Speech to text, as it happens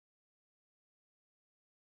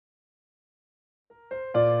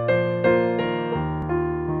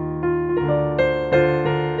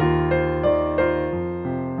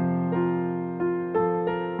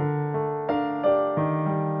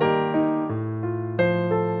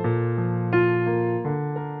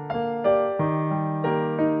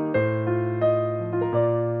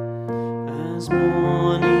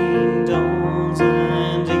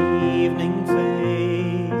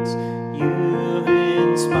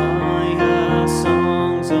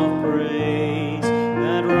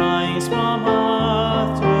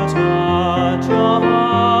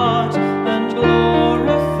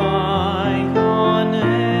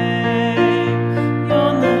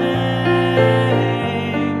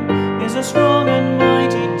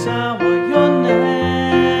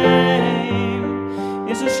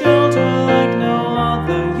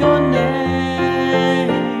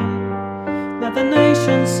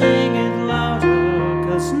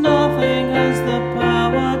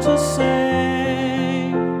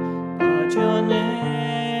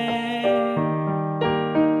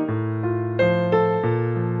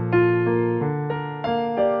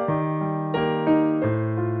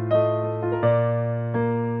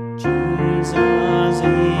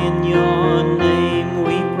In your name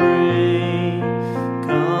we pray.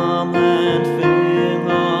 Come and fill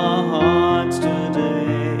our hearts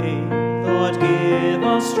today. Lord, give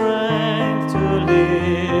us strength to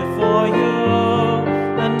live for you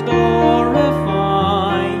and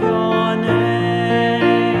glorify your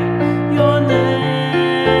name. Your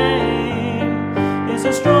name is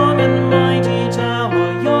a strong and mighty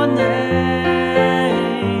tower. Your name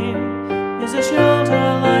is a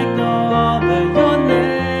shelter like no other. Your name,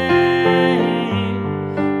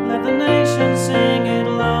 let the nations sing it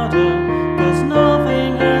louder, 'cause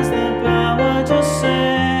nothing has the power to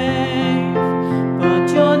save but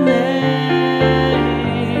your name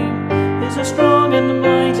is a strong and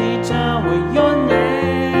mighty tower. Your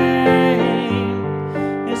name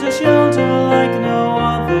is a shelter like no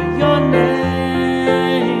other. Your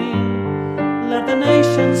name, let the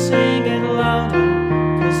nations sing it louder,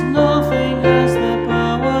 'cause nothing has the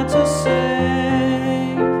power to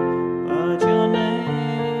save but your name.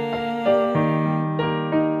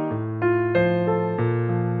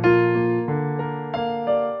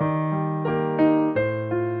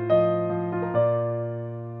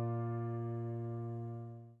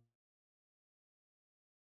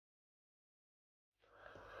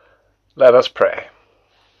 Let us pray.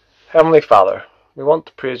 Heavenly Father, we want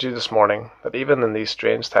to praise you this morning that even in these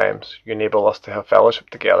strange times you enable us to have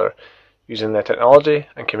fellowship together using the technology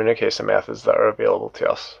and communication methods that are available to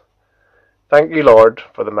us. Thank you, Lord,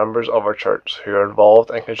 for the members of our church who are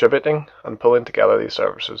involved in contributing and pulling together these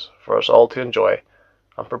services for us all to enjoy,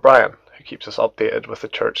 and for Brian, who keeps us updated with the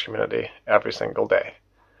church community every single day.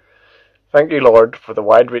 Thank you, Lord, for the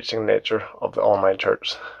wide-reaching nature of the online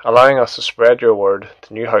church, allowing us to spread your word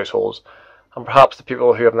to new households and perhaps to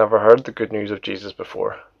people who have never heard the good news of Jesus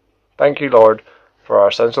before. Thank you, Lord, for our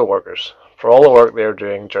essential workers, for all the work they are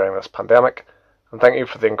doing during this pandemic, and thank you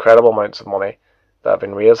for the incredible amounts of money that have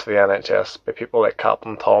been raised for the NHS by people like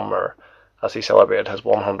Captain Tom Moore as he celebrated his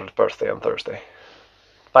 100th birthday on Thursday.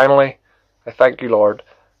 Finally, I thank you, Lord,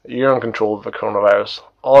 that you are in control of the coronavirus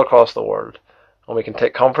all across the world, and we can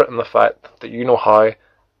take comfort in the fact that you know how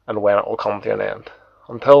and when it will come to an end.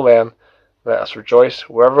 Until then, let us rejoice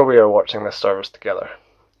wherever we are watching this service together.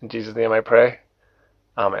 In Jesus' name I pray.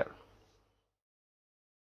 Amen.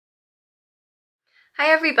 Hi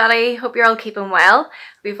everybody, hope you're all keeping well.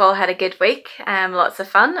 We've all had a good week, lots of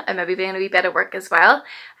fun, and maybe doing a wee bit of work as well.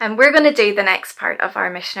 And we're going to do the next part of our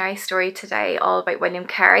missionary story today, all about William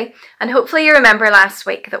Carey. And hopefully you remember last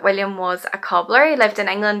week that William was a cobbler. He lived in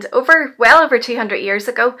England well over 200 years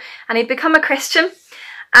ago, and he'd become a Christian.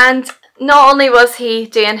 And not only was he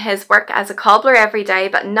doing his work as a cobbler every day,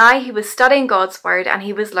 but now he was studying God's word and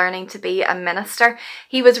he was learning to be a minister.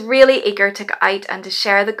 He was really eager to go out and to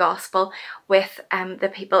share the gospel with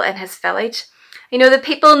the people in his village. You know, the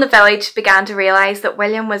people in the village began to realise that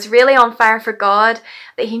William was really on fire for God,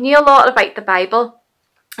 that he knew a lot about the Bible,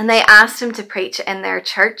 and they asked him to preach in their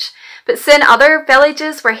church. But soon other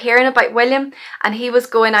villages were hearing about William, and he was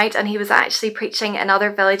going out and he was actually preaching in other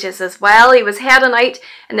villages as well. He was heading out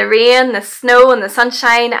in the rain, the snow and the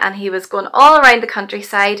sunshine, and he was going all around the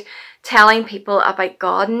countryside telling people about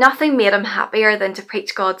God. Nothing made him happier than to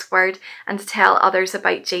preach God's word and to tell others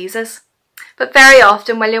about Jesus. But very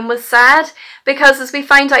often William was sad, because as we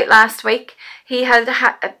found out last week, he had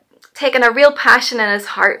taken a real passion in his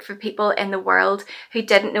heart for people in the world who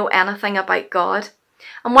didn't know anything about God.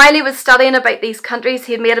 And while he was studying about these countries,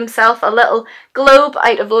 he had made himself a little globe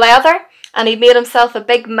out of leather, and he made himself a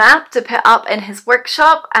big map to put up in his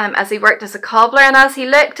workshop as he worked as a cobbler. And as he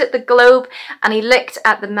looked at the globe and he looked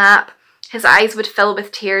at the map, his eyes would fill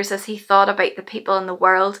with tears as he thought about the people in the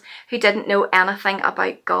world who didn't know anything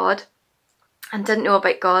about God and didn't know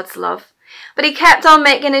about God's love. But he kept on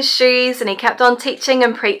making his shoes, and he kept on teaching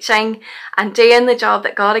and preaching and doing the job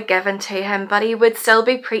that God had given to him. But he would still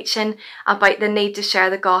be preaching about the need to share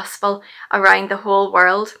the gospel around the whole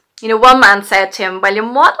world. You know, one man said to him,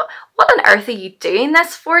 "William, what on earth are you doing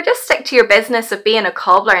this for? Just stick to your business of being a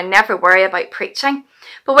cobbler and never worry about preaching."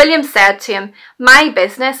 But William said to him, "My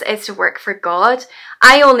business is to work for God.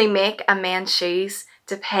 I only make a man's shoes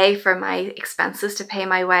to pay for my expenses, to pay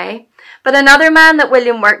my way." But another man that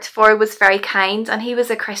William worked for was very kind, and he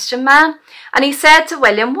was a Christian man. And he said to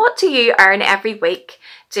William, "What do you earn every week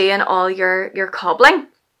doing all your cobbling?"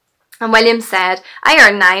 And William said, "I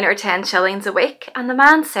earn 9 or 10 shillings a week." And the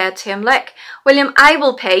man said to him, "Look, William, I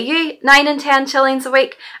will pay you 9 and 10 shillings a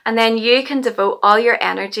week, and then you can devote all your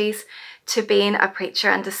energies to being a preacher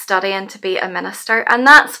and to studying to be a minister. And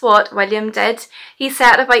that's what William did. He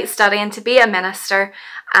set about studying to be a minister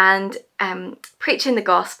and preaching the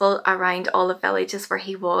gospel around all the villages where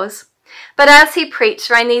he was. But as he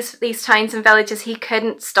preached around these towns and villages, he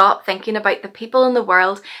couldn't stop thinking about the people in the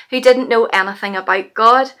world who didn't know anything about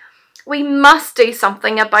God. We must do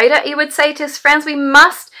something about it, he would say to his friends. We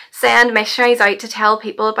must send missionaries out to tell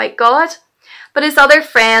people about God. But his other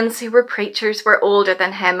friends who were preachers were older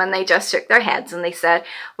than him, and they just shook their heads and they said,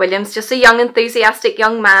 William's just a young, enthusiastic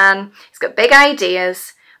young man. He's got big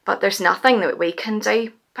ideas, but there's nothing that we can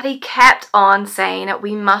do. But he kept on saying that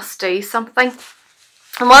we must do something.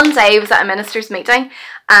 And one day he was at a minister's meeting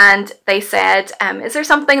and they said, is there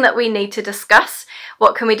something that we need to discuss?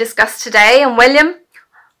 What can we discuss today? And William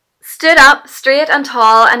stood up straight and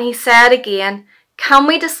tall and he said again, can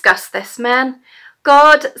we discuss this, man?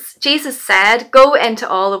 Jesus said, go into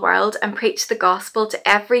all the world and preach the gospel to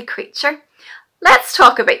every creature. Let's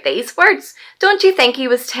talk about these words. Don't you think he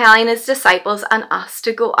was telling his disciples and us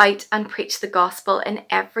to go out and preach the gospel in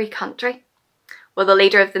every country? Well, the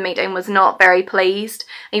leader of the meeting was not very pleased.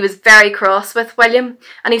 He was very cross with William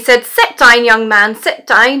and he said, sit down, young man, sit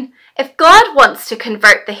down. If God wants to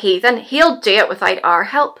convert the heathen, he'll do it without our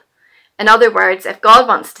help. In other words, if God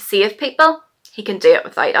wants to save people, he can do it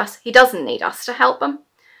without us. He doesn't need us to help him.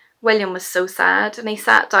 William was so sad and he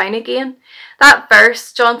sat down again. That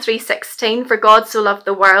verse, John 3:16, for God so loved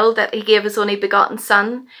the world that he gave his only begotten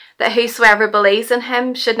Son, that whosoever believes in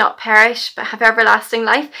him should not perish but have everlasting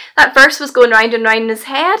life. That verse was going round and round in his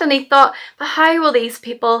head and he thought, but how will these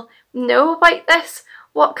people know about this?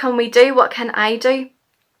 What can we do? What can I do?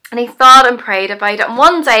 And he thought and prayed about it. And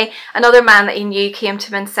one day, another man that he knew came to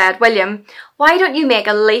him and said, William, why don't you make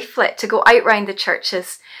a leaflet to go out round the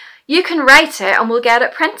churches? You can write it and we'll get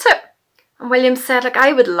it printed. And William said, look,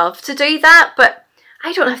 I would love to do that, but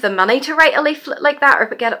I don't have the money to write a leaflet like that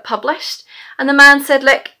or get it published. And the man said,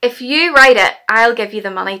 look, if you write it, I'll give you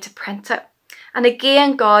the money to print it. And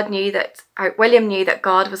again, William knew that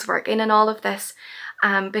God was working in all of this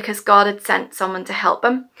because God had sent someone to help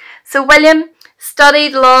him. So William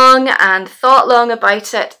studied long and thought long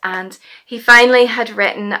about it, and he finally had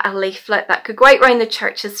written a leaflet that could go out around the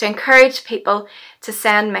churches to encourage people to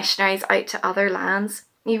send missionaries out to other lands.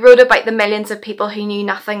 He wrote about the millions of people who knew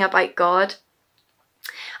nothing about God.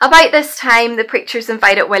 About this time, the preachers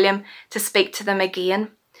invited William to speak to them again.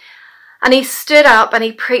 And he stood up and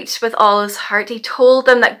he preached with all his heart. He told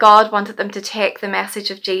them that God wanted them to take the message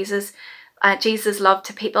of Jesus' love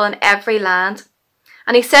to people in every land.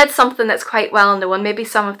 And he said something that's quite well known. Maybe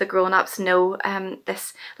some of the grown-ups know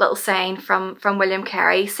this little saying from William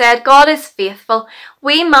Carey. He said, God is faithful.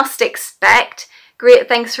 We must expect great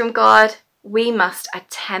things from God. We must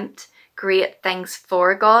attempt great things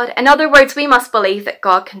for God. In other words, we must believe that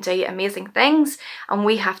God can do amazing things and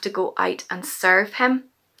we have to go out and serve him.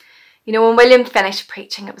 You know, when William finished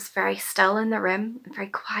preaching, it was very still in the room and very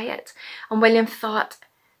quiet. And William thought,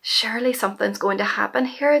 surely something's going to happen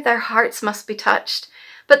here. Their hearts must be touched.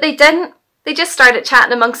 But they didn't. They just started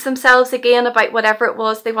chatting amongst themselves again about whatever it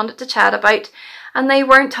was they wanted to chat about. And they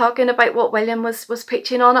weren't talking about what William was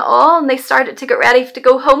preaching on at all. And they started to get ready to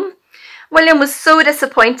go home. William was so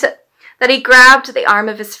disappointed that he grabbed the arm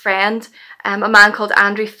of his friend, a man called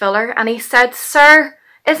Andrew Fuller, and he said, Sir,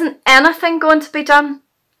 isn't anything going to be done?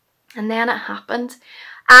 And then it happened.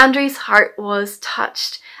 Andrew's heart was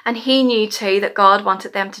touched, and he knew too that God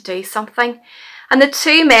wanted them to do something. And the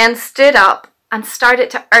two men stood up and started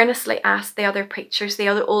to earnestly ask the other preachers, the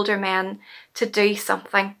other older men, to do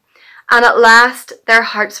something. And at last their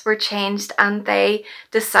hearts were changed and they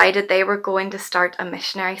decided they were going to start a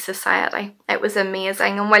missionary society. It was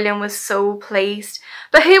amazing and William was so pleased.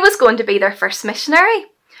 But who was going to be their first missionary?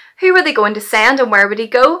 Who were they going to send and where would he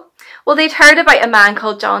go? Well, they'd heard about a man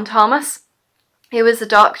called John Thomas. He was a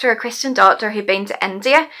doctor, a Christian doctor who'd been to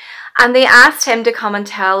India, and they asked him to come and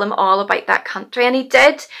tell them all about that country, and he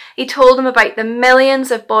did. He told them about the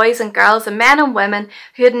millions of boys and girls and men and women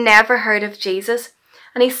who had never heard of Jesus.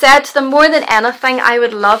 And he said to them, more than anything, I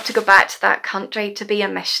would love to go back to that country to be a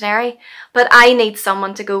missionary, but I need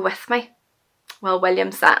someone to go with me. Well,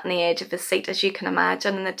 William sat on the edge of his seat, as you can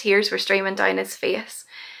imagine, and the tears were streaming down his face.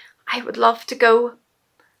 I would love to go.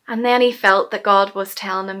 And then he felt that God was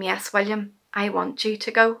telling him, yes, William, I want you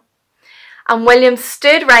to go. And William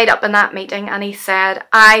stood right up in that meeting and he said,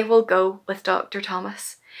 I will go with Dr.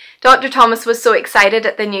 Thomas. Dr. Thomas was so excited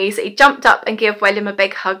at the news that he jumped up and gave William a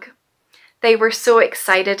big hug. They were so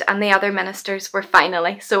excited and the other ministers were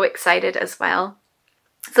finally so excited as well.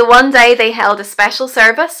 So one day they held a special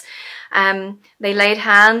service They laid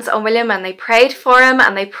hands on William and they prayed for him,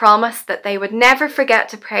 and they promised that they would never forget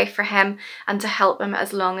to pray for him and to help him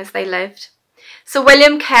as long as they lived. So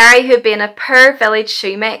William Carey, who had been a poor village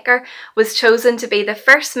shoemaker, was chosen to be the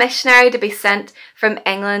first missionary to be sent from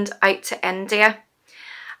England out to India.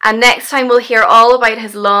 And next time we'll hear all about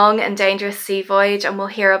his long and dangerous sea voyage, and we'll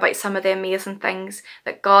hear about some of the amazing things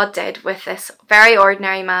that God did with this very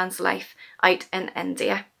ordinary man's life out in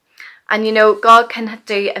India. And you know, God can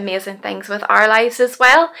do amazing things with our lives as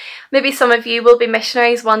well. Maybe some of you will be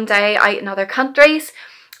missionaries one day out in other countries,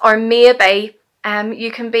 or maybe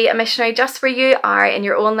you can be a missionary just where you are in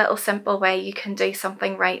your own little simple way. You can do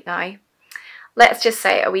something right now. Let's just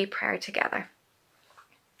say a wee prayer together.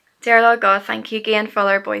 Dear Lord God, thank you again for all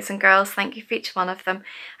our boys and girls. Thank you for each one of them.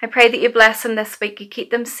 I pray that you bless them this week, you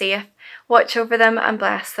keep them safe, watch over them and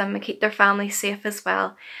bless them, and keep their families safe as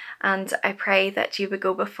well. And I pray that you would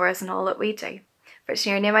go before us in all that we do. For it's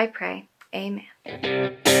in your name I pray. Amen.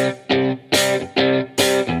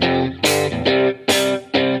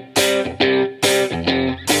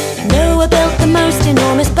 Noah built the most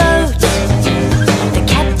enormous boat that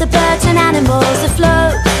kept the birds and animals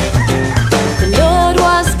afloat. The Lord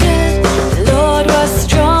was good, the Lord was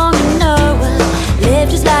strong, and Noah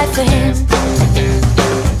lived his life for him.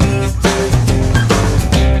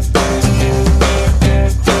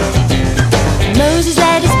 Moses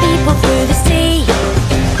led his people through the sea,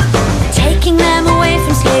 taking them away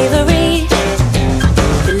from slavery.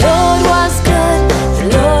 The Lord was good, the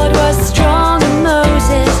Lord was strong, and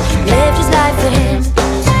Moses lived his life for him.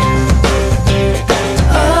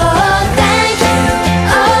 Oh, thank you,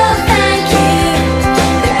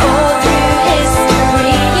 that all through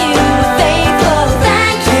history you were faithful.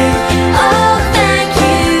 Thank you, oh, thank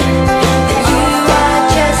you, that you are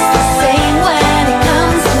just the same when it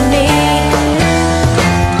comes to me.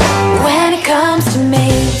 When it comes to me.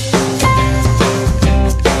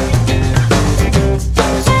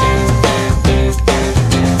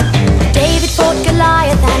 David fought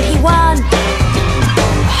Goliath and he won. A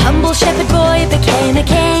humble shepherd boy became a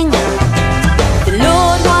king. The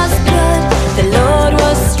Lord was good, the Lord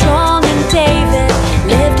was strong, and David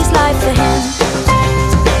lived his life for him.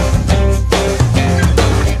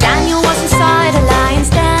 Daniel was inside a lion's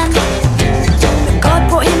den, but God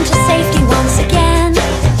brought him to safety once again.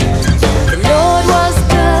 The Lord was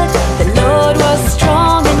good, the Lord was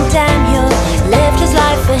strong, and Daniel lived his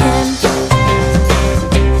life for him.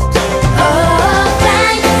 Oh,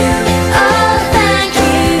 thank you,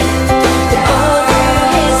 that all through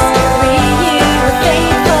history you were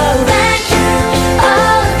faithful. Thank you,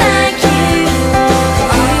 oh, thank you,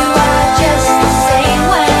 that you are just the same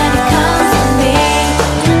when it comes to me.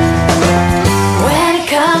 When it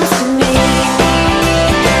comes to me.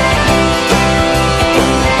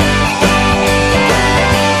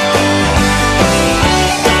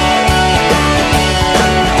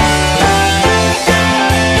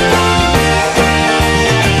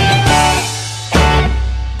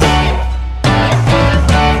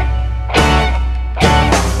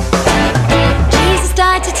 Jesus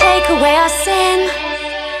died to take away our sin,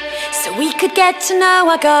 so we could get to know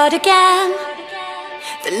our God again.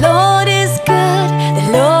 The Lord is good, the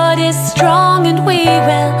Lord is strong, and we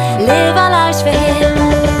will live our lives for him.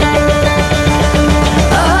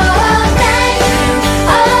 Oh, thank you,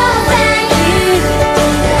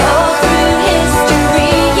 that all through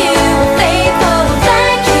history you were faithful.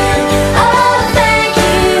 Thank you, oh, thank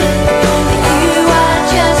you, that you are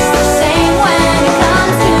just the same when it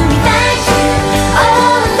comes to me. Thank you,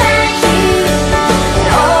 oh, thank you,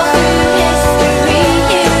 that all through history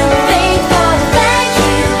you were faithful. Thank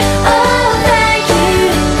you, oh, thank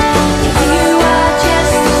you, that you are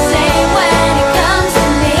just the same when it comes to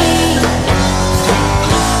me.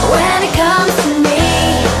 When it comes to me.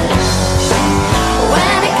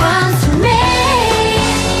 When it comes to me.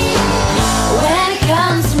 When it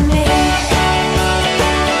comes to me.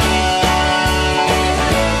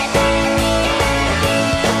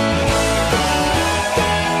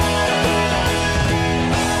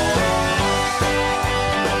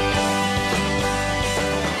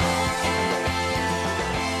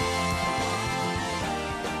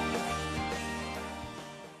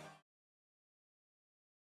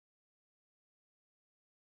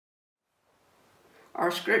 Our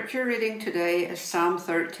scripture reading today is Psalm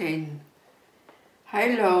 13. How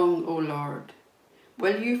long, O Lord,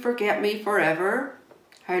 will you forget me forever?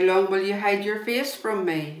 How long will you hide your face from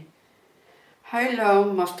me? How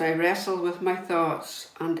long must I wrestle with my thoughts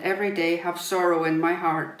and every day have sorrow in my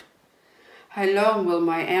heart? How long will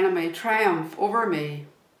my enemy triumph over me?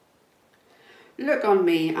 Look on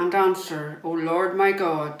me and answer, O Lord my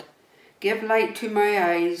God. Give light to my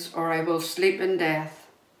eyes, or I will sleep in death.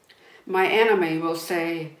 My enemy will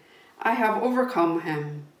say, I have overcome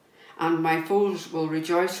him, and my foes will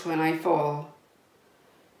rejoice when I fall.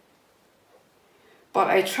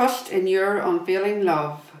 But I trust in your unfailing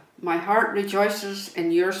love. My heart rejoices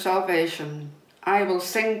in your salvation. I will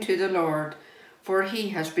sing to the Lord, for he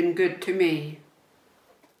has been good to me.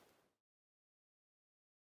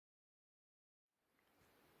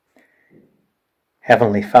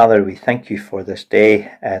 Heavenly Father, we thank you for this day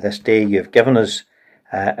you've given us,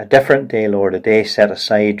 a different day, Lord, a day set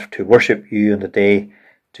aside to worship you and a day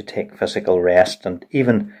to take physical rest. And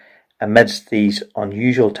even amidst these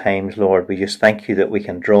unusual times, Lord, we just thank you that we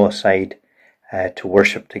can draw aside to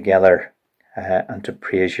worship together and to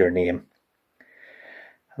praise your name.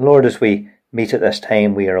 And Lord, as we meet at this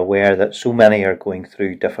time, we are aware that so many are going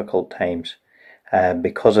through difficult times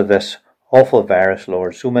because of this awful virus,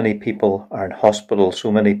 Lord. So many people are in hospital,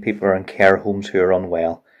 so many people are in care homes who are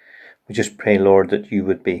unwell. We just pray, Lord, that you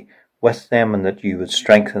would be with them and that you would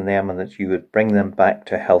strengthen them and that you would bring them back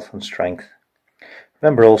to health and strength.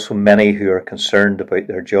 Remember also many who are concerned about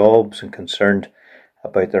their jobs and concerned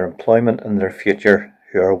about their employment and their future,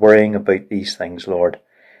 who are worrying about these things, Lord.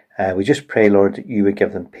 We just pray, Lord, that you would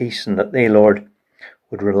give them peace and that they, Lord,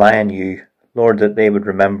 would rely on you. Lord, that they would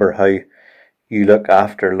remember how you look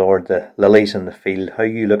after, Lord, the lilies in the field, how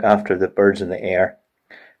you look after the birds in the air,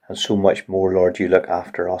 and so much more, Lord, you look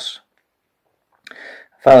after us.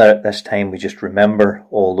 Father, at this time we just remember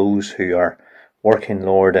all those who are working,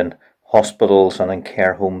 Lord, in hospitals and in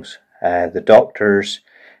care homes, the doctors,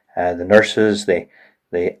 the nurses, the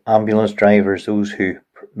ambulance drivers, those who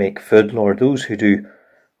make food, Lord, those who do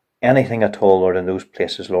anything at all, Lord, in those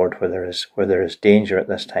places, Lord, where there is danger at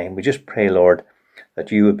this time. We just pray, Lord,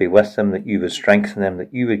 that you would be with them, that you would strengthen them,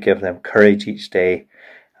 that you would give them courage each day,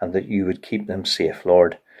 and that you would keep them safe,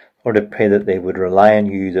 Lord. Lord, I pray that they would rely on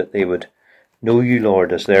you, that they would know you,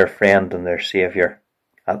 Lord, as their friend and their Saviour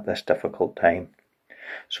at this difficult time.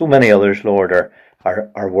 So many others, Lord,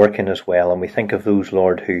 are working as well, and we think of those,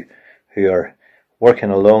 Lord, who are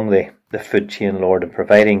working along the food chain, Lord, and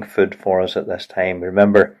providing food for us at this time.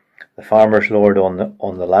 Remember the farmers, Lord, on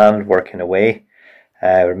the land working away.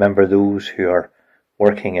 Remember those who are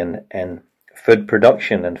working in food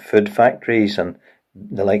production and food factories and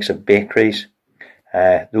the likes of bakeries.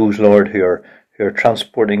 Those, Lord, who are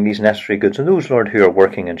transporting these necessary goods, and those, Lord, who are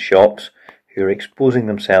working in shops, who are exposing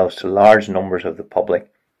themselves to large numbers of the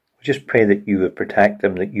public. We just pray that you would protect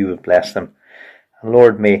them, that you would bless them. And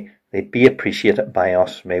Lord, may they be appreciated by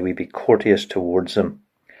us. May we be courteous towards them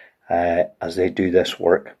as they do this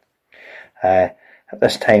work. At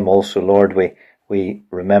this time also, Lord, we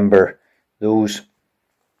remember those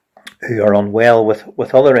who are unwell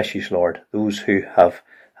with other issues, Lord, those who have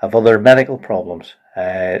other medical problems,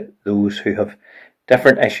 those who have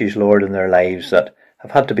different issues, Lord, in their lives that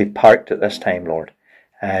have had to be parked at this time, Lord,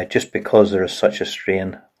 just because there is such a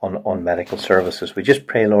strain on medical services. We just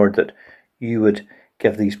pray, Lord, that you would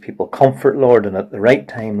give these people comfort, Lord, and at the right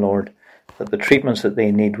time, Lord, that the treatments that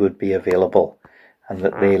they need would be available and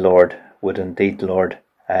that they, Lord, would indeed, Lord,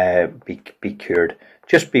 be cured.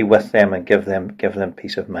 Just be with them and give them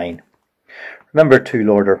peace of mind. Remember too,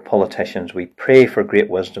 Lord, our politicians. We pray for great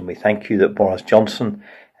wisdom. We thank you that Boris Johnson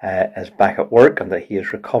is back at work and that he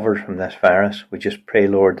has recovered from this virus. We just pray,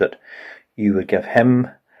 Lord, that you would give him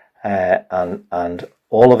and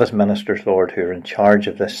all of his ministers, Lord, who are in charge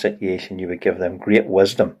of this situation, you would give them great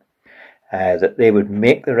wisdom, that they would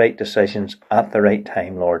make the right decisions at the right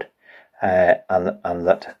time, Lord, and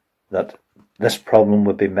that this problem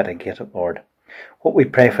would be mitigated, Lord. What we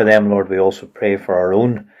pray for them, Lord, we also pray for our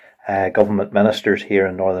own government ministers here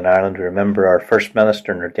in Northern Ireland. We remember our First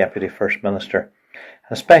Minister and our Deputy First Minister,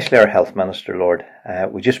 and especially our Health Minister, Lord.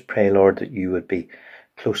 We just pray, Lord, that you would be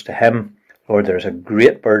close to him. Lord, there is a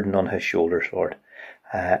great burden on his shoulders, Lord.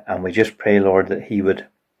 And we just pray, Lord, that he would,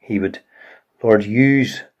 Lord,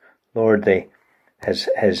 use, Lord, his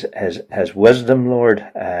wisdom, Lord,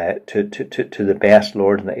 to the best,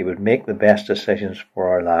 Lord, and that he would make the best decisions for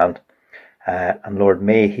our land. And Lord,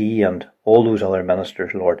 may he and all those other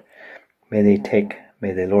ministers, Lord, may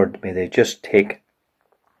they just take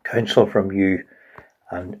counsel from you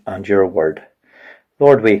and your word.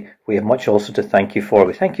 Lord, we have much also to thank you for.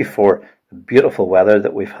 We thank you for the beautiful weather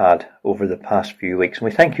that we've had over the past few weeks. And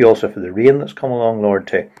we thank you also for the rain that's come along, Lord,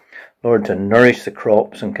 to nourish the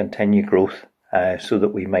crops and continue growth so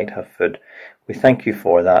that we might have food. We thank you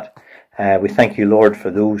for that. We thank you, Lord, for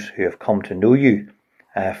those who have come to know you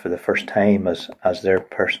for the first time as their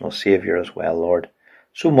personal Saviour as well, Lord.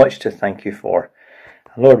 So much to thank you for.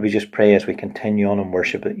 And Lord, we just pray as we continue on in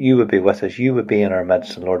worship that you would be with us, you would be in our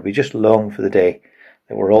midst. And Lord, we just long for the day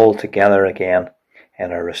that we're all together again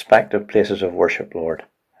in our respective places of worship, Lord.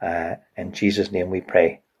 In Jesus' name we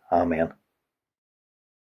pray. Amen.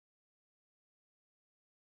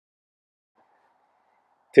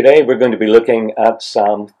 Today we're going to be looking at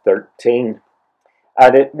Psalm 13.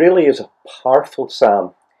 And it really is a powerful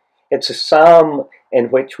psalm. It's a psalm in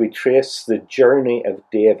which we trace the journey of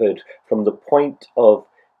David from the point of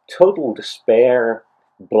total despair,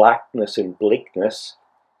 blackness and bleakness,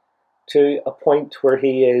 to a point where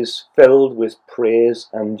he is filled with praise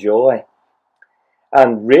and joy.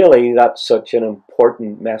 And really that's such an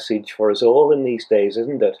important message for us all in these days,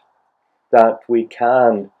 isn't it? That we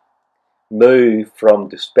can move from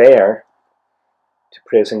despair to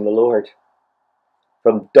praising the Lord,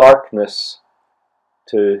 from darkness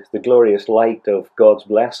to the glorious light of God's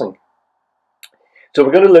blessing. So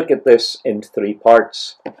we're going to look at this in three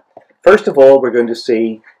parts. First of all, we're going to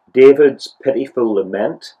see David's pitiful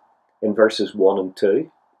lament in verses 1 and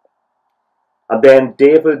 2. And then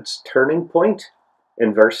David's turning point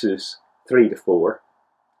in verses 3 to 4.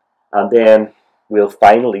 And then we'll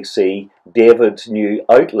finally see David's new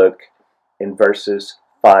outlook in verses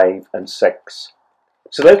 5 and 6.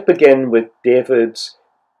 So let's begin with David's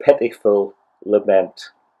pitiful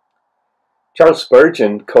lament. Charles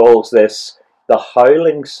Spurgeon calls this the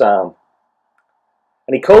howling psalm.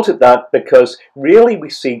 And he calls it that because really we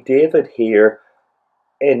see David here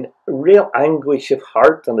in real anguish of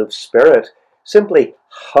heart and of spirit, simply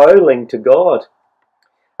howling to God,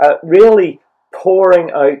 really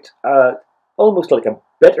pouring out almost like a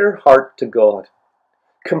bitter heart to God,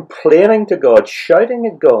 complaining to God, shouting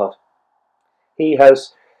at God. He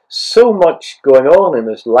has so much going on in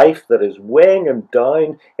his life that is weighing him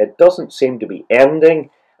down. It doesn't seem to be ending,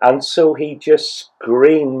 and so he just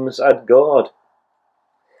screams at God.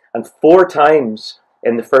 And 4 times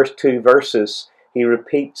in the first 2 verses he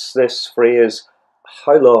repeats this phrase,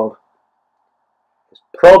 how long? His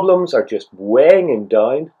problems are just weighing him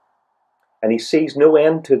down, and he sees no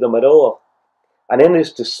end to them at all. And in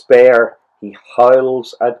his despair he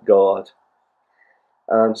howls at God.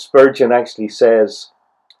 And Spurgeon actually says,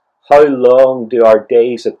 how long do our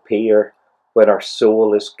days appear when our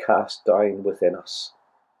soul is cast down within us?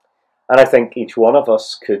 And I think each one of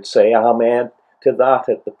us could say amen to that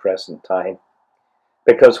at the present time.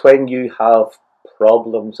 Because when you have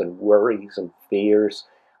problems and worries and fears,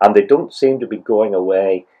 and they don't seem to be going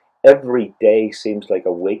away, every day seems like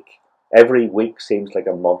a week, every week seems like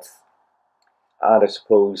a month. And I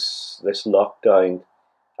suppose this lockdown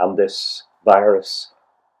and this virus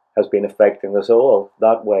has been affecting us all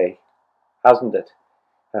that way, hasn't it?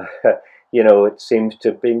 You know, it seems to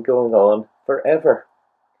have been going on forever.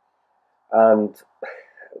 And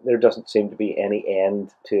there doesn't seem to be any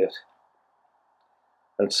end to it.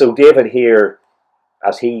 And so David here,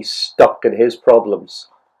 as he's stuck in his problems,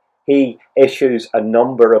 he issues a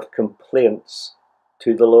number of complaints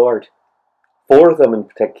to the Lord. 4 of them in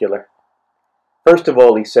particular. First of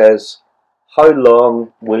all, he says, how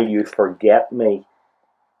long will you forget me?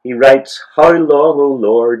 He writes, how long, O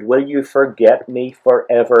Lord, will you forget me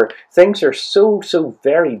forever? Things are so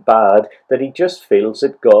very bad that he just feels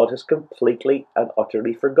that God has completely and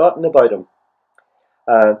utterly forgotten about him.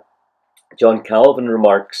 John Calvin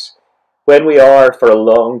remarks, when we are for a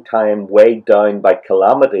long time weighed down by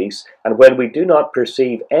calamities, and when we do not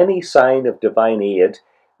perceive any sign of divine aid,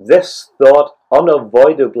 this thought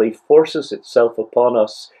unavoidably forces itself upon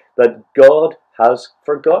us that God has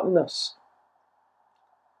forgotten us.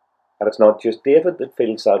 And it's not just David that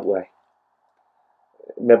feels that way.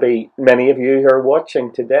 Maybe many of you who are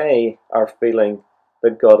watching today are feeling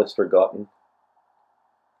that God has forgotten.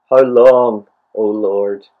 How long, O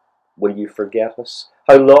Lord, will you forget us?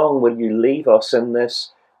 How long will you leave us in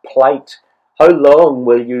this plight? How long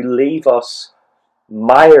will you leave us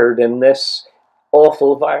mired in this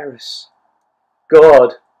awful virus?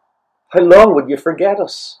 God, how long will you forget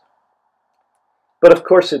us? But of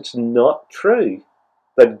course it's not true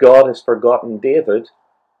that God has forgotten David,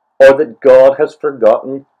 or that God has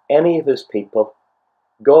forgotten any of his people.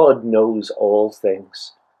 God knows all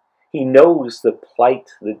things. He knows the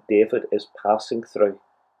plight that David is passing through.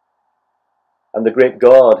 And the great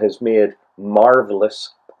God has made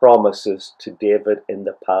marvellous promises to David in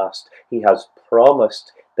the past. He has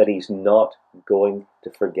promised that he's not going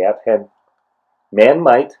to forget him. Men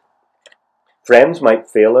might, friends might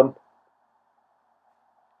fail him.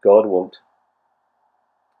 God won't.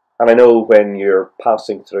 And I know when you're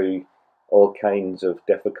passing through all kinds of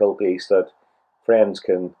difficulties that friends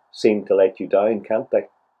can seem to let you down, can't they?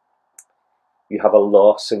 You have a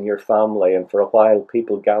loss in your family, and for a while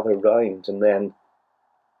people gather round, and then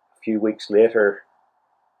a few weeks later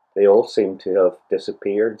they all seem to have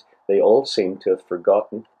disappeared. They all seem to have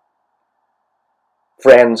forgotten.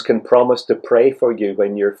 Friends can promise to pray for you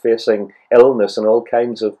when you're facing illness and all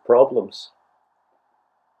kinds of problems.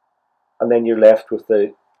 And then you're left with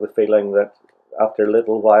the feeling that after a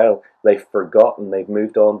little while they've forgotten, they've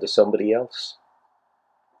moved on to somebody else.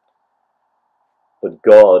 But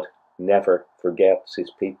God never forgets his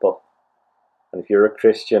people. And if you're a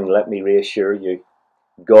Christian, let me reassure you,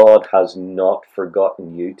 God has not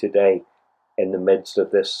forgotten you today in the midst of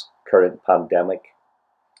this current pandemic.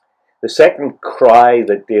 The second cry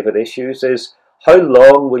that David issues is, "How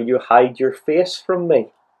long will you hide your face from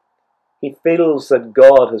me?" He feels that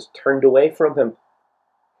God has turned away from him,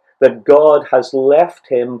 that God has left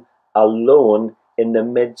him alone in the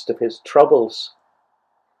midst of his troubles.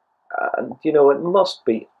 And you know, it must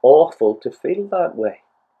be awful to feel that way.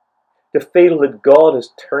 To feel that God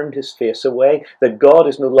has turned his face away, that God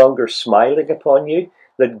is no longer smiling upon you,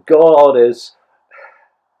 that God is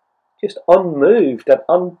just unmoved and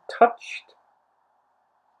untouched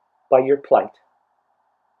by your plight.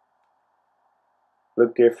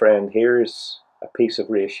 Look, dear friend, here's a piece of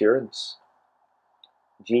reassurance.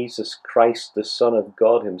 Jesus Christ, the Son of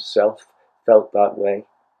God himself, felt that way.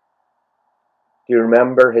 Do you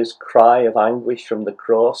remember his cry of anguish from the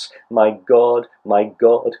cross? My God,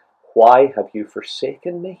 why have you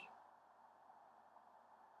forsaken me?"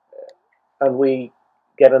 And we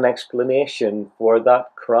get an explanation for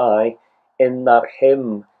that cry in that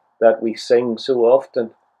hymn that we sing so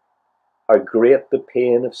often. How great the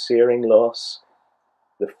pain of searing loss,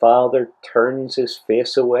 the Father turns his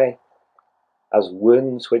face away, as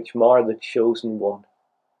wounds which mar the chosen one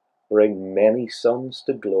bring many sons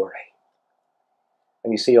to glory.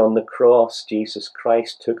 And you see, on the cross, Jesus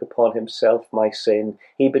Christ took upon himself my sin.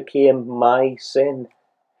 He became my sin,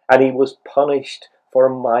 and he was punished for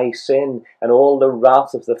my sin, and all the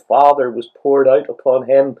wrath of the Father was poured out upon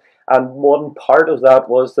him. And one part of that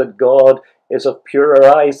was that God is of purer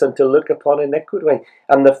eyes than to look upon iniquity,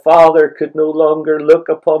 and the Father could no longer look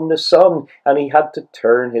upon the Son, and he had to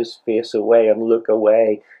turn his face away and look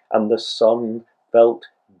away, and the Son felt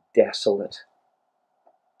desolate.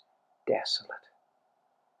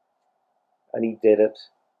 And he did it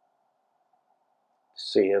to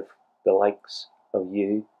save the likes of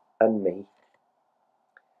you and me.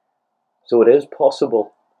 So it is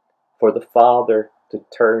possible for the Father to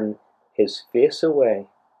turn his face away.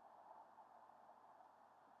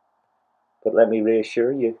 But let me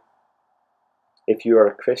reassure you, if you are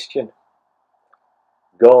a Christian,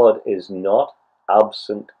 God is not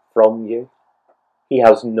absent from you. He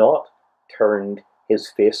has not turned his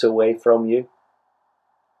face away from you.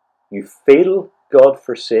 You feel God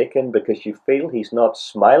forsaken because you feel he's not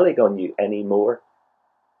smiling on you anymore.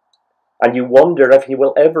 And you wonder if he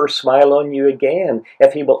will ever smile on you again,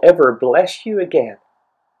 if he will ever bless you again.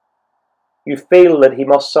 You feel that he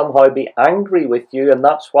must somehow be angry with you, and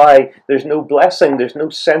that's why there's no blessing, there's no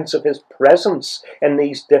sense of his presence in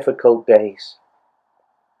these difficult days.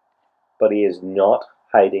 But he is not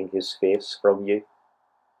hiding his face from you.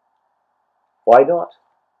 Why not?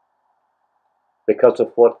 Because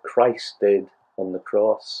of what Christ did on the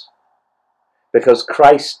cross. Because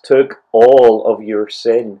Christ took all of your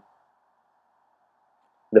sin.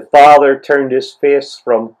 The Father turned his face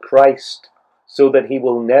from Christ so that he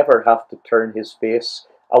will never have to turn his face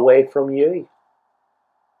away from you.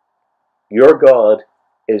 Your God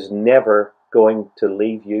is never going to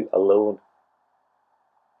leave you alone.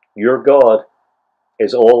 Your God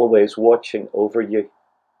is always watching over you.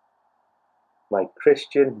 My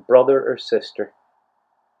Christian brother or sister,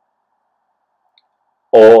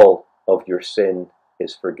 all of your sin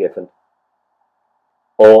is forgiven.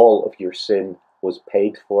 All of your sin was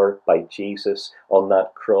paid for by Jesus on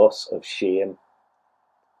that cross of shame.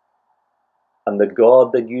 And the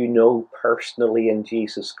God that you know personally in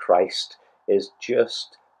Jesus Christ is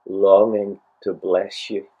just longing to bless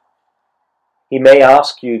you. He may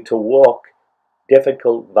ask you to walk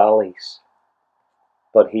difficult valleys,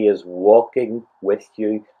 but he is walking with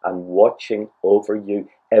you and watching over you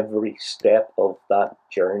every step of that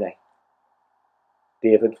journey.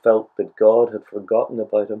 David felt that God had forgotten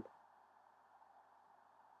about him,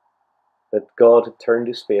 that God had turned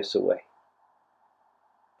his face away,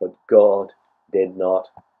 but God did not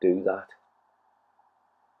do that.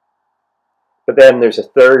 But then there's a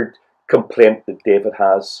third complaint that David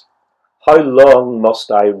has. How long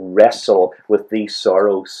must I wrestle with these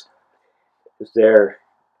sorrows? It's there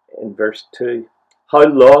in verse 2. How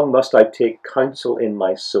long must I take counsel in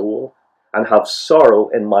my soul and have sorrow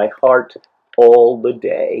in my heart all the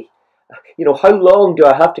day? You know, how long do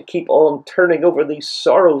I have to keep on turning over these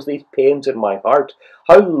sorrows, these pains in my heart?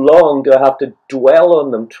 How long do I have to dwell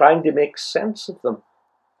on them, trying to make sense of them?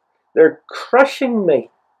 They're crushing me,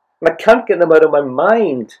 and I can't get them out of my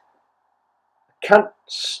mind. I can't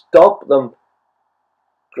stop them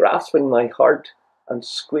grasping my heart and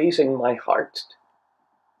squeezing my heart.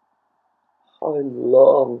 How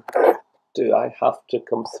long do I have to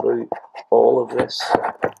come through all of this?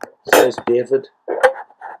 Says David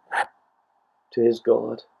to his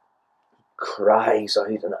God. He cries out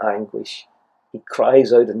in anguish. He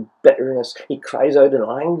cries out in bitterness. He cries out in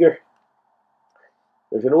anger.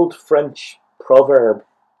 There's an old French proverb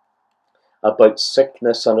about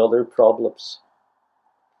sickness and other problems.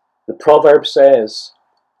 The proverb says,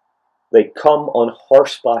 they come on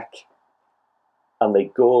horseback and they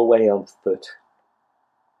go away on foot.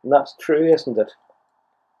 And that's true, isn't it?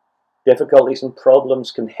 Difficulties and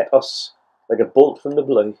problems can hit us like a bolt from the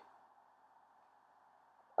blue,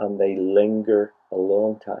 and they linger a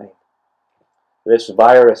long time. This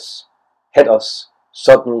virus hit us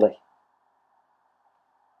suddenly,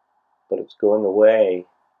 but it's going away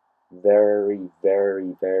very,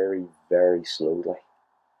 very, very, very slowly.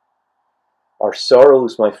 Our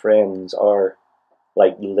sorrows, my friends, are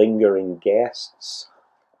like lingering guests.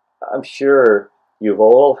 I'm sure you've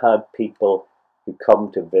all had people who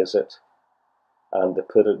come to visit, and to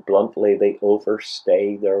put it bluntly, they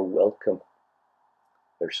overstay their welcome.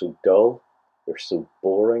 They're so dull, they're so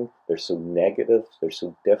boring, they're so negative, they're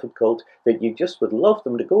so difficult that you just would love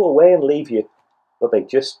them to go away and leave you, but they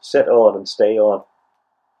just sit on and stay on.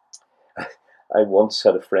 I once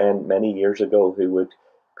had a friend many years ago who would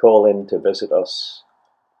call in to visit us.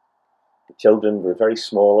 The children were very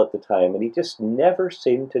small at the time, and he just never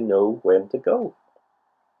seemed to know when to go.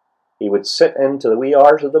 He would sit into the wee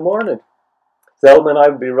hours of the morning. Thelma and I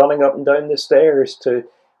would be running up and down the stairs to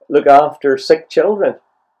look after sick children.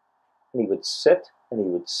 And he would sit, and he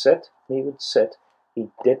would sit, and he would sit. He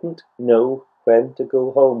didn't know when to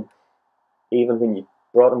go home. Even when you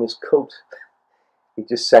brought him his coat, he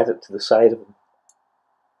just set it to the side of him.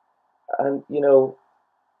 And, you know,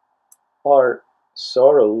 our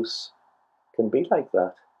sorrows can be like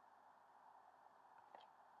that.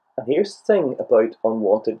 And here's the thing about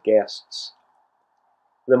unwanted guests.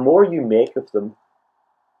 The more you make of them,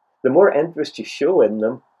 the more interest you show in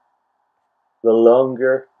them, the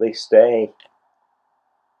longer they stay.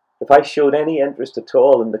 If I showed any interest at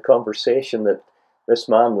all in the conversation that this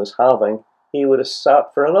man was having, he would have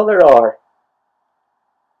sat for another hour.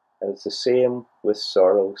 And it's the same with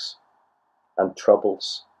sorrows and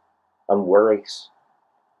troubles and worries.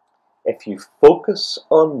 If you focus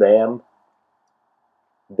on them,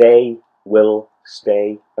 they will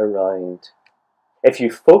stay around. If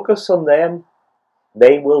you focus on them,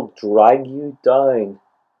 they will drag you down.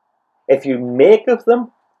 If you make of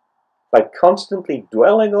them, by constantly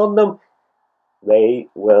dwelling on them, they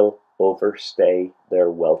will overstay their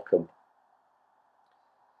welcome.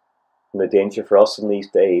 And the danger for us in these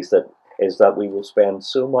days is that we will spend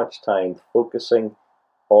so much time focusing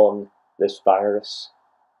on this virus,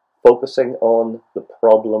 focusing on the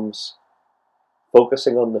problems,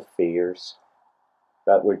 focusing on the fears,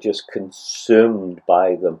 that we're just consumed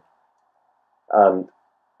by them. And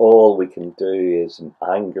all we can do is in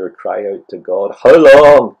anger cry out to God, how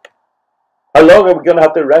long? How long are we going to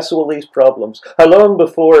have to wrestle with these problems? How long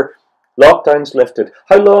before lockdown's lifted?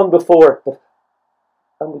 How long before?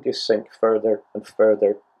 And we just sink further and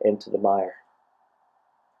further into the mire.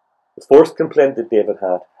 The fourth complaint that David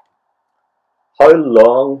had, how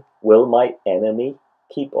long will my enemy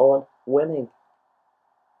keep on winning?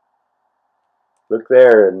 Look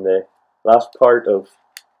there in the last part of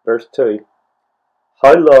verse 2.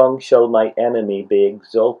 How long shall my enemy be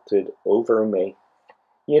exalted over me?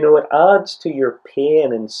 You know, it adds to your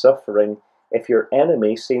pain and suffering if your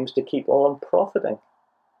enemy seems to keep on profiting.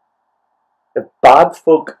 If bad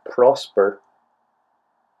folk prosper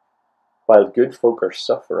while good folk are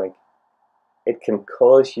suffering, it can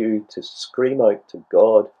cause you to scream out to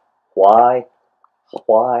God, why?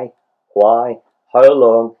 How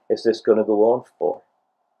long is this going to go on for?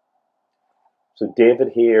 So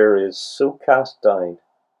David here is so cast down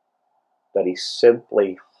that he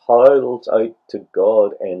simply howls out to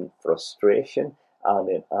God in frustration and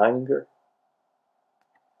in anger.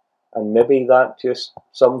 And maybe that just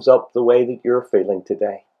sums up the way that you're feeling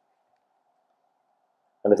today.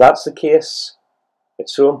 And if that's the case,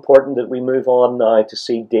 it's so important that we move on now to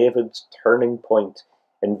see David's turning point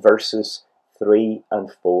in verses 3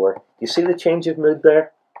 and 4. You see the change of mood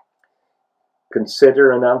there?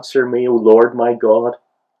 Consider and answer me, O Lord my God.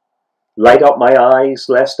 Light up my eyes,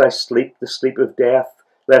 lest I sleep the sleep of death,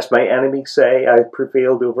 lest my enemy say I have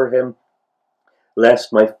prevailed over him,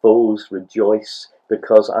 lest my foes rejoice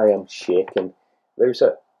because I am shaken. There's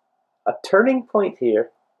a turning point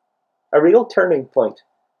here, a real turning point.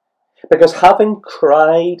 Because having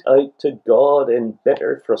cried out to God in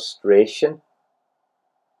bitter frustration,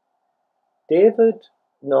 David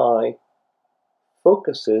now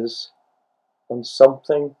focuses on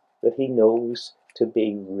something that he knows to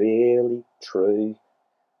be really true,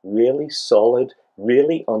 really solid,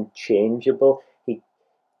 really unchangeable. He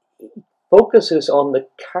focuses on the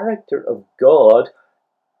character of God,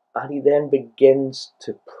 and he then begins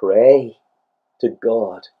to pray to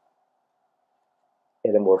God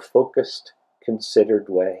in a more focused, considered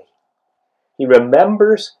way. He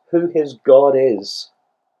remembers who his God is,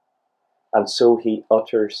 and so he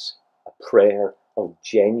utters a prayer of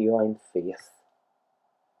genuine faith.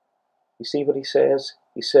 You see what he says?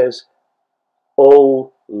 He says,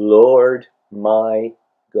 "O Lord my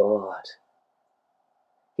God."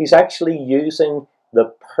 He's actually using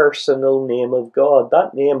the personal name of God,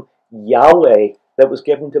 that name Yahweh that was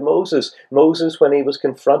given to Moses. Moses, when he was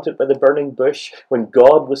confronted by the burning bush, when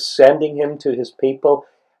God was sending him to his people,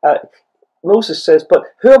 Moses says,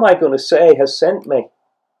 "But who am I going to say has sent me?"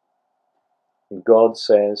 And God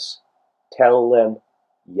says, "Tell them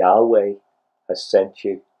Yahweh has sent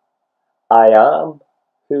you. I am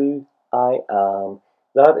who I am."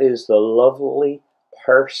 That is the lovely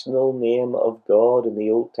personal name of God in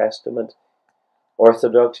the Old Testament.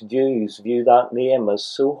 Orthodox Jews view that name as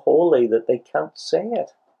so holy that they can't say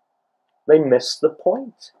it. They miss the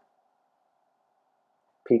point.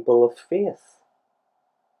 People of faith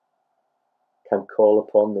can call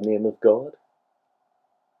upon the name of God.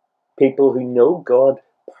 People who know God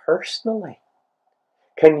personally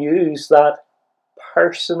can use that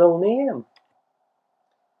personal name.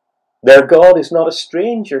 Their God is not a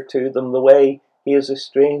stranger to them the way he is a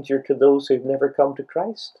stranger to those who've never come to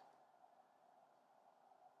Christ.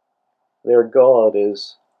 Their God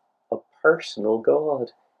is a personal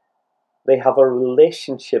God. They have a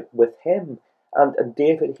relationship with him. And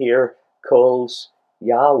David here calls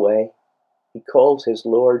Yahweh, he calls his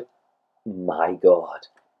Lord, my God.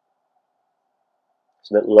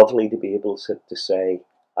 Isn't it lovely to be able to say,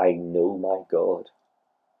 I know my God.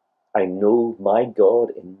 I know my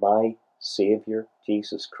God in my Saviour,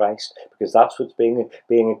 Jesus Christ, because that's what being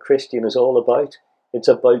a Christian is all about. It's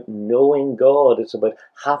about knowing God. It's about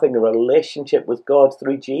having a relationship with God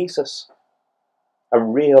through Jesus. A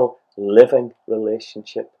real living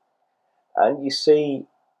relationship. And you see,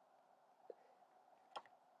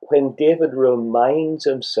 when David reminds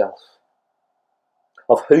himself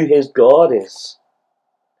of who his God is,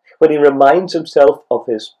 when he reminds himself of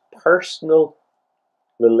his personal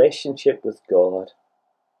relationship with God,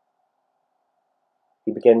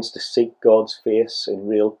 he begins to seek God's face in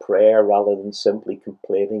real prayer rather than simply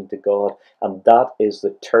complaining to God. And that is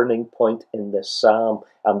the turning point in this psalm.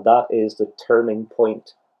 And that is the turning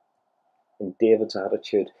point in David's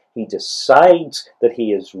attitude. He decides that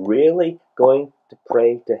he is really going to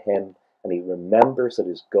pray to him. And he remembers that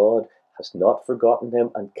his God has not forgotten him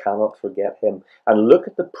and cannot forget him. And look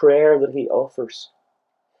at the prayer that he offers.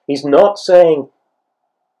 He's not saying,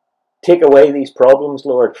 take away these problems,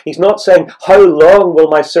 Lord. He's not saying, how long will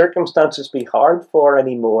my circumstances be hard for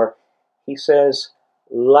anymore? He says,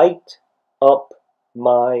 light up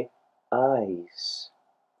my eyes.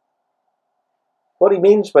 What he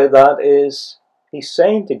means by that is, he's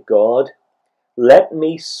saying to God, let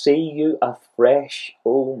me see you afresh,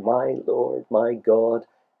 O my Lord, my God.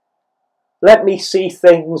 Let me see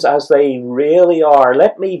things as they really are.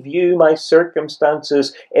 Let me view my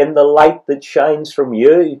circumstances in the light that shines from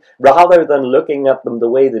you, rather than looking at them the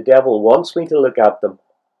way the devil wants me to look at them.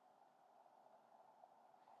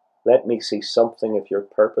 Let me see something of your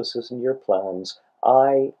purposes and your plans.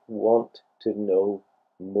 I want to know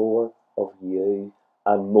more of you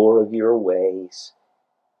and more of your ways.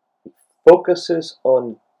 He focuses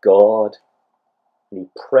on God. And he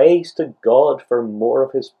prays to God for more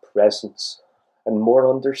of his presence and more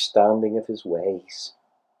understanding of his ways.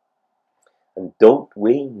 And don't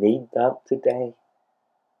we need that today?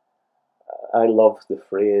 I love the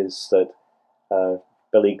phrase that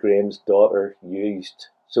Billy Graham's daughter used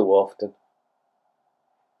so often.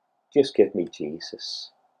 Just give me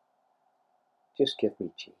Jesus. Just give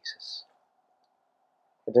me Jesus.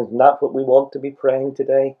 And isn't that what we want to be praying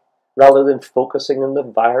today? Rather than focusing on the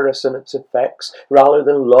virus and its effects, rather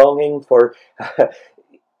than longing for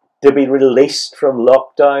to be released from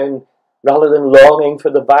lockdown, rather than longing for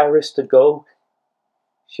the virus to go,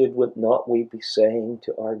 should not we be saying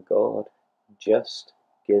to our God, just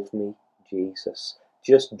give me Jesus.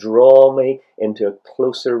 Just draw me into a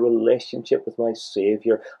closer relationship with my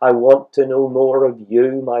Saviour. I want to know more of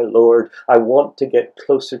you, my Lord. I want to get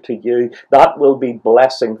closer to you. That will be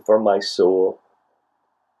blessing for my soul.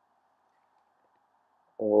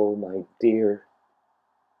 Oh, my dear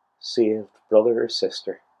saved brother or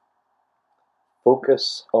sister,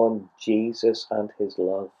 focus on Jesus and his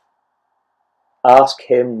love. Ask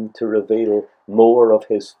him to reveal more of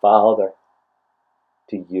his Father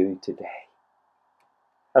to you today.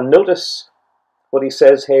 And notice what he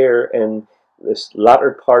says here in this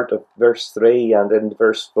latter part of verse 3 and in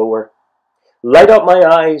verse 4. Light up my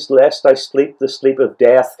eyes, lest I sleep the sleep of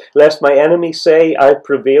death, lest my enemies say I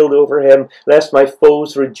prevailed over him, lest my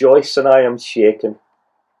foes rejoice and I am shaken.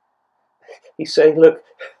 He's saying, look,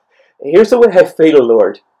 here's the way I feel,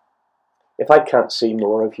 Lord. If I can't see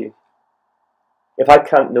more of you, if I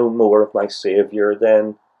can't know more of my Saviour,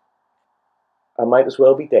 then I might as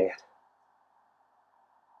well be dead.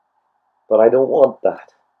 But I don't want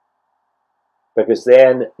that, because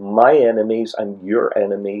then my enemies and your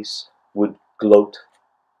enemies would gloat.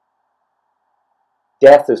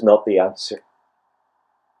 Death is not the answer.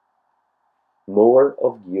 More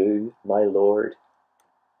of you, my Lord.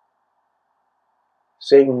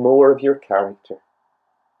 Seeing more of your character.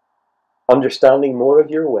 Understanding more of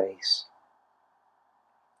your ways.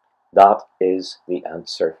 That is the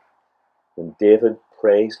answer. When David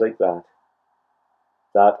prays like that,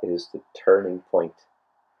 that is the turning point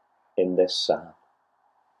in this psalm.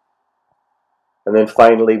 And then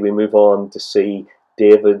finally we move on to see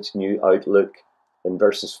David's new outlook in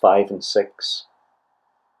verses 5 and 6.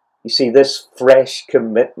 You see, this fresh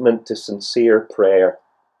commitment to sincere prayer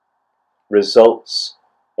results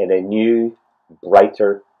in a new,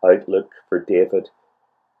 brighter outlook for David.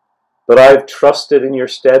 But I have trusted in your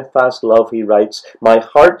steadfast love, he writes. My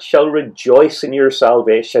heart shall rejoice in your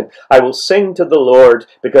salvation. I will sing to the Lord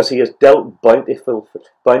because he has dealt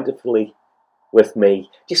bountifully with me.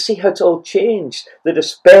 Do you see how it's all changed? The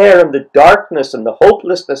despair and the darkness and the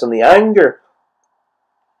hopelessness and the anger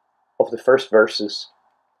of the first verses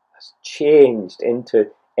has changed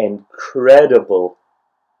into incredible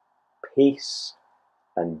peace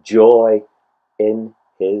and joy in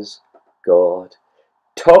his God.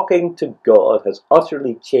 Talking to God has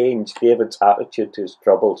utterly changed David's attitude to his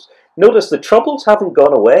troubles. Notice the troubles haven't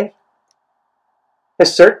gone away.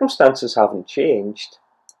 His circumstances haven't changed.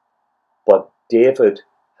 But David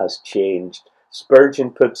has changed.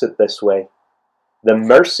 Spurgeon puts it this way. The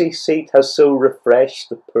mercy seat has so refreshed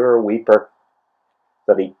the poor weeper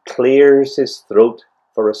that he clears his throat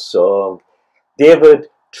for a song. David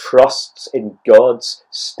trusts in God's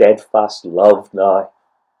steadfast love now.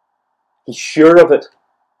 He's sure of it.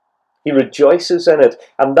 He rejoices in it.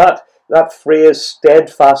 And that phrase,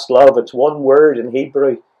 steadfast love, it's one word in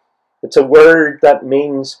Hebrew. It's a word that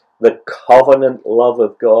means the covenant love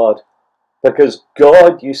of God. Because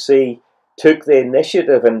God, you see, took the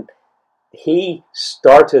initiative and he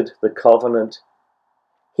started the covenant.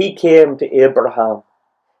 He came to Abraham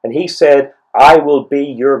and he said, I will be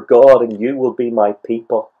your God and you will be my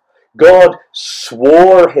people. God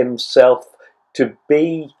swore himself to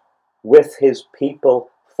be with his people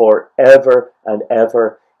forever and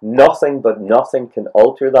ever. Nothing but nothing can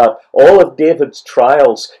alter that. All of David's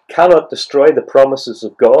trials cannot destroy the promises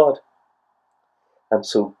of God. And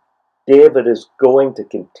so David is going to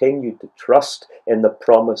continue to trust in the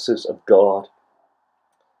promises of God.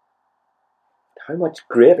 How much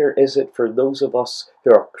greater is it for those of us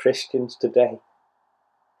who are Christians today?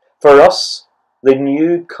 For us, the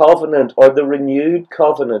new covenant or the renewed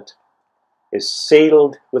covenant is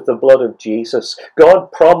sealed with the blood of Jesus.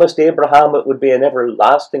 God promised Abraham it would be an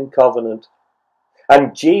everlasting covenant.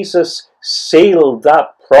 And Jesus sealed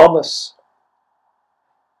that promise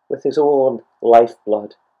with his own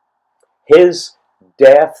lifeblood. His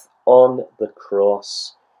death on the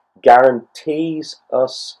cross guarantees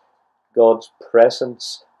us God's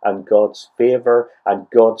presence and God's favour and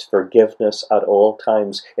God's forgiveness at all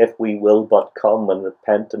times if we will but come and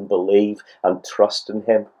repent and believe and trust in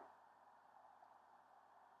him.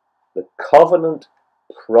 The covenant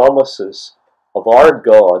promises of our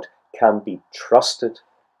God can be trusted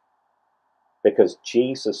because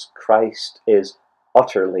Jesus Christ is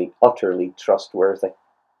utterly, utterly trustworthy.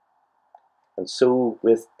 And so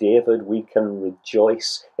with David we can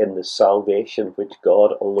rejoice in the salvation which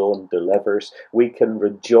God alone delivers. We can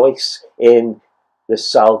rejoice in the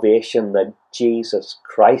salvation that Jesus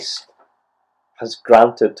Christ has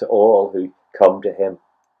granted to all who come to him.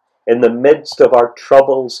 In the midst of our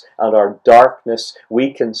troubles and our darkness,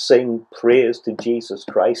 we can sing praise to Jesus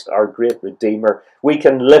Christ, our great Redeemer. We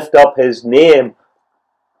can lift up his name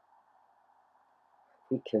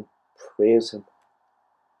we can praise him.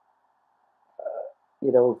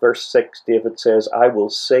 Verse 6, David says, I will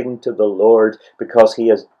sing to the Lord because he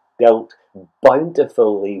has dealt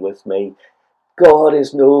bountifully with me. God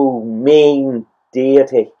is no mean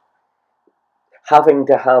deity, having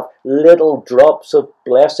to have little drops of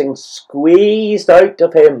blessing squeezed out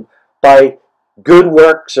of him by good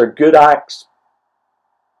works or good acts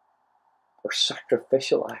or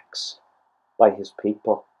sacrificial acts by his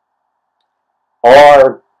people.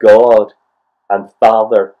 Our God and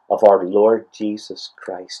Father of our Lord Jesus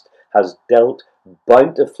Christ has dealt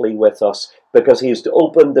bountifully with us because he has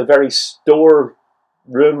opened the very storeroom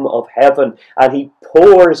of heaven, and he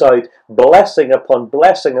pours out blessing upon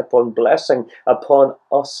blessing upon blessing upon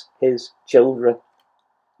us, his children.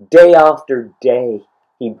 Day after day,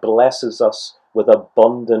 he blesses us with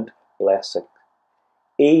abundant blessing.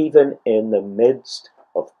 Even in the midst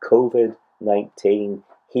of COVID-19,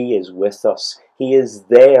 he is with us. He is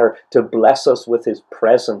there to bless us with his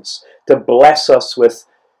presence, to bless us with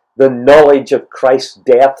the knowledge of Christ's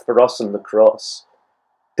death for us on the cross,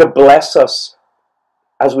 to bless us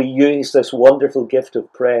as we use this wonderful gift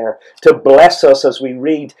of prayer, to bless us as we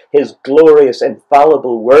read his glorious,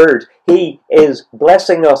 infallible word. He is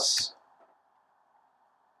blessing us.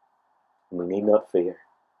 We need not fear.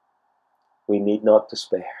 We need not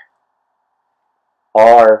despair.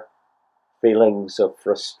 Our feelings of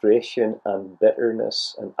frustration and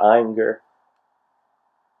bitterness and anger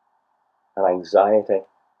and anxiety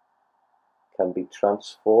can be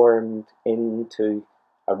transformed into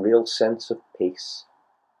a real sense of peace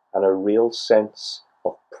and a real sense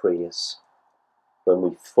of praise when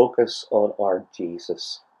we focus on our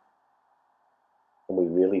Jesus and we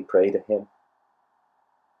really pray to him.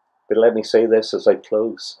 But let me say this as I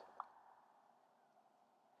close.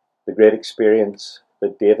 The great experience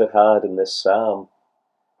that David had in this psalm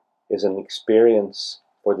is an experience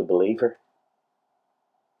for the believer.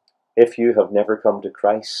 If you have never come to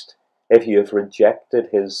Christ, if you have rejected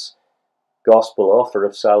his gospel offer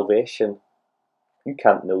of salvation, you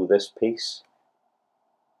can't know this peace.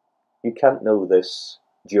 You can't know this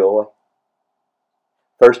joy.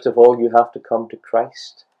 First of all, you have to come to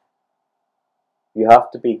Christ. You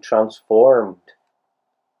have to be transformed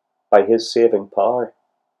by his saving power.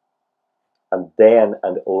 And then,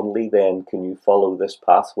 and only then, can you follow this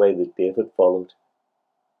pathway that David followed.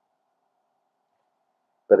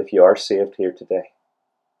 But if you are saved here today,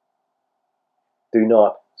 do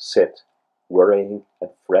not sit worrying and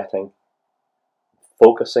fretting,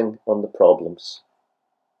 focusing on the problems.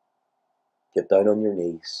 Get down on your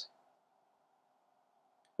knees.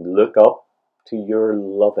 Look up to your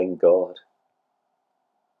loving God.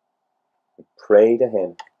 And pray to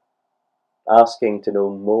him, asking to know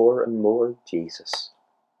more and more of Jesus,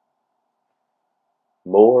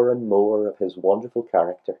 more and more of his wonderful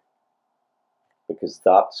character, because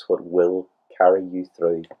that's what will carry you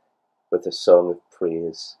through with a song of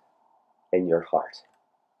praise in your heart.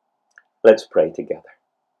 Let's pray together.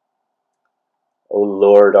 O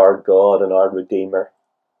Lord, our God and our Redeemer,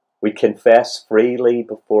 we confess freely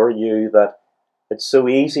before you that it's so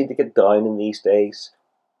easy to get down in these days.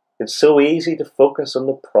 It's so easy to focus on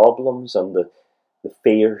the problems and the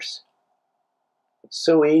fears. It's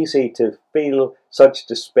so easy to feel such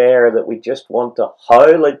despair that we just want to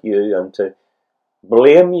howl at you and to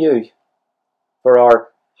blame you for our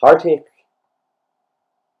heartache,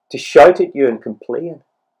 to shout at you and complain.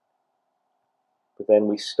 But then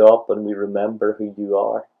we stop and we remember who you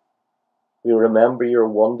are. We remember your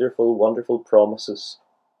wonderful, wonderful promises.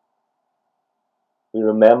 We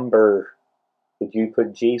remember that you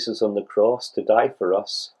put Jesus on the cross to die for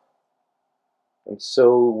us. And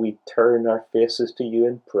so we turn our faces to you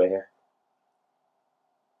in prayer.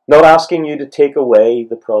 Not asking you to take away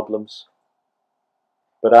the problems,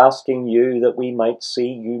 but asking you that we might see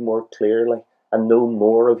you more clearly and know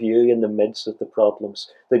more of you in the midst of the problems,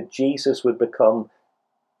 that Jesus would become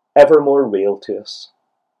ever more real to us,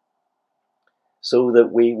 so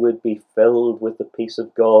that we would be filled with the peace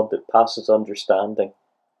of God that passes understanding,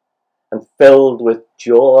 and filled with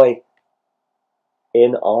joy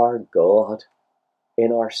in our God,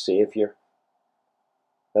 in our Saviour,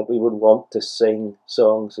 that we would want to sing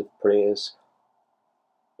songs of praise.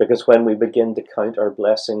 Because when we begin to count our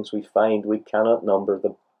blessings, we find we cannot number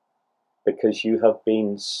them, because you have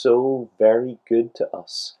been so very good to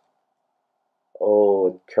us.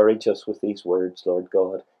 Oh, encourage us with these words, Lord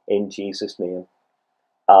God, in Jesus' name.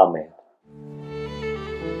 Amen.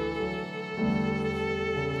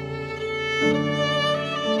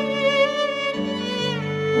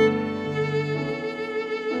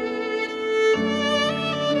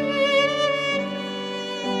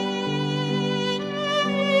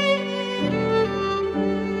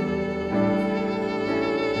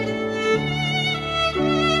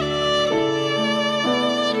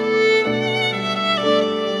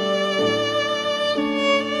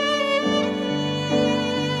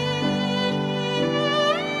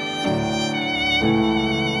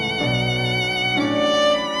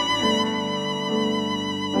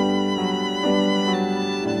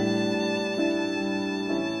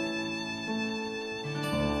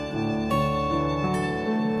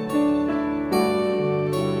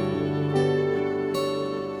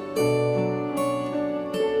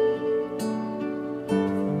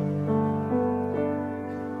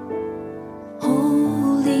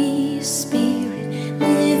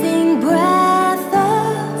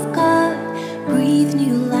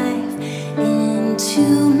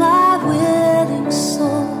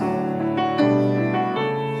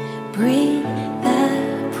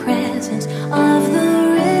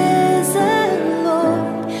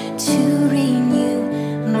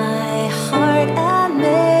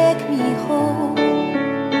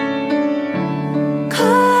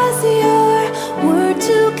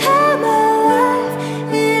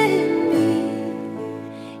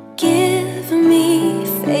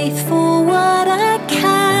 faith for what I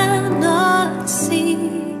cannot see.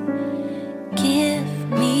 Give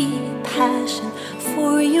me passion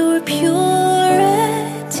for your purity.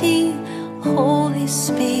 Holy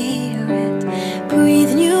Spirit,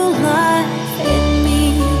 breathe new life in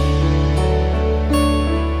me.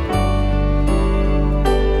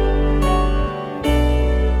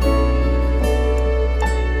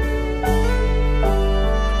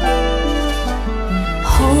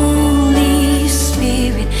 Holy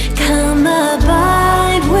Spirit, come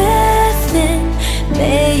abide within.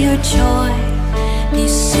 May your joy be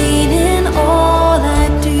seen in all I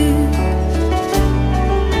do.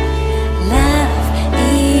 Love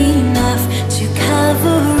enough to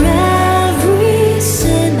cover every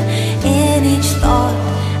sin in each thought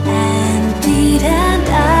and deed and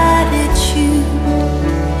attitude.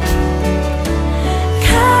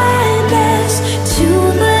 Kindness to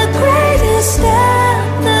the greatest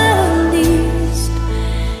and the least.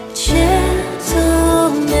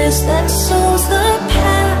 Gentleness that sows the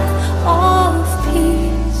path of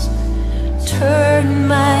peace. Turn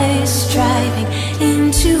my striving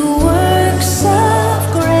into works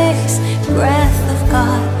of grace. Breath of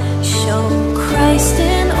God, show Christ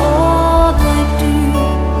in all I do.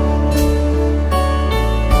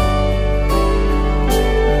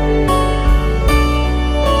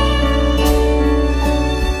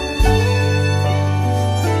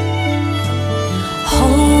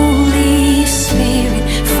 Holy Spirit,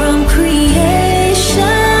 from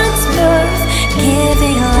creation's birth,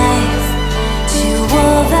 giving life to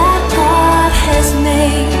all that God has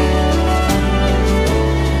made.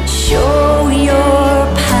 Show your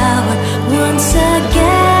power once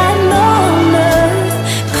again on earth.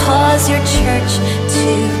 Cause your church to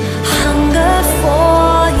hunger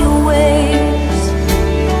for your ways.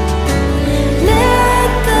 Let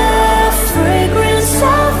the fragrance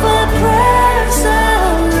of our prayers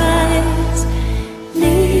arise.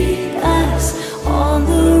 Lead us on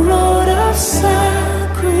the road of sacrifice,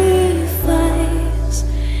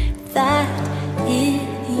 that in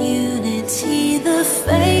unity the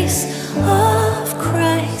face of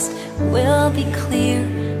Christ will be clear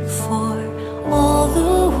for all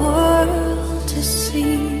the world to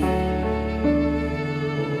see.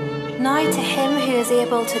 Now to him who is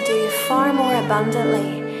able to do far more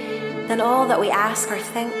abundantly than all that we ask or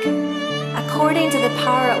think, according to the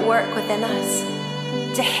power at work within us,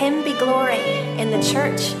 to him be glory in the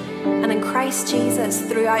church and in Christ Jesus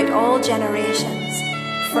throughout all generations,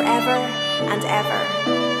 forever and ever.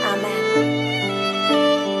 Amen.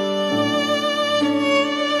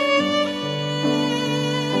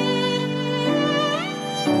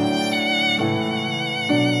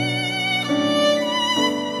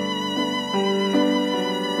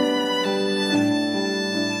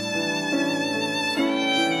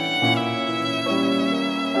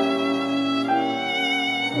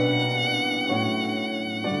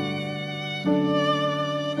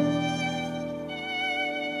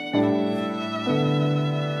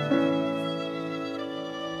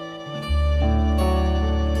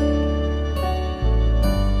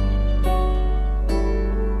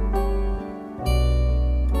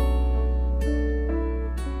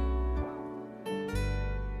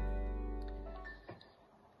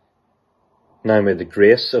 Now may the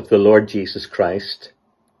grace of the Lord Jesus Christ,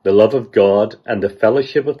 the love of God, and the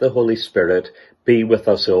fellowship of the Holy Spirit be with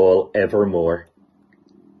us all evermore.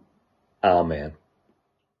 Amen.